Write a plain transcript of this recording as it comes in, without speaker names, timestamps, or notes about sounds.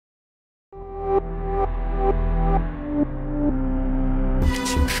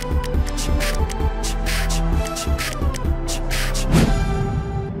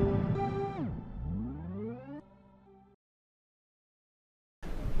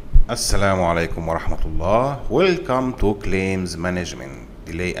Assalamu alaikum wa rahmatullah. Welcome to Claims Management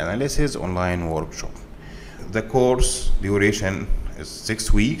Delay Analysis Online Workshop. The course duration is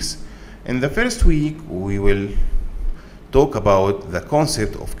 6 weeks. In the first week, we will talk about the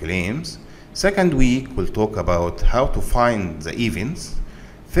concept of claims. Second week, we'll talk about how to find the events.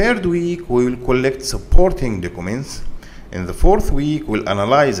 Third week, we will collect supporting documents. In the fourth week, we'll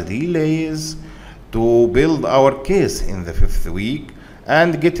analyze the delays to build our case in the fifth week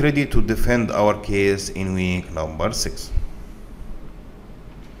and get ready to defend our case in week number 6.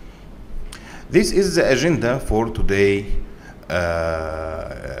 This is the agenda for today's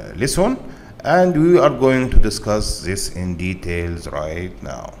lesson, and we are going to discuss this in details right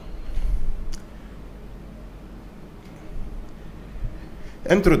now.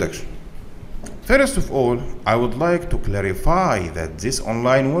 Introduction. First of all, I would like to clarify that this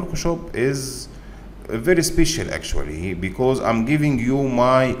online workshop is very special actually, because I'm giving you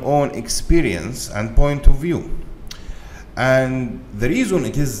my own experience and point of view. And the reason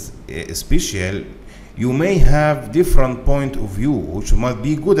it is special, you may have different point of view which might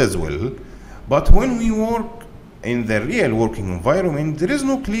be good as well, but when we work in the real working environment, there is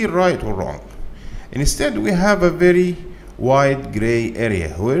no clear right or wrong. Instead, we have a very wide gray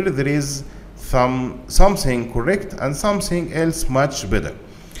area where there is something correct and something else much better.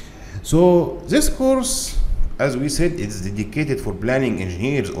 So this course, as we said, is dedicated for planning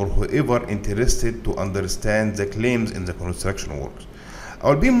engineers or whoever interested to understand the claims in the construction works.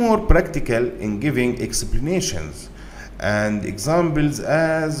 I'll be more practical in giving explanations and examples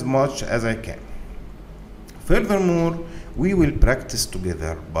as much as I can. Furthermore, we will practice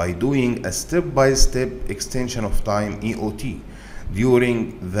together by doing a step-by-step extension of time EOT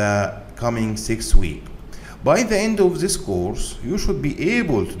during the coming 6 weeks. By the end of this course, you should be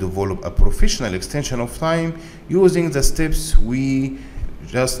able to develop a professional extension of time using the steps we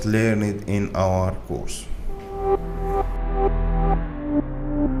just learned in our course.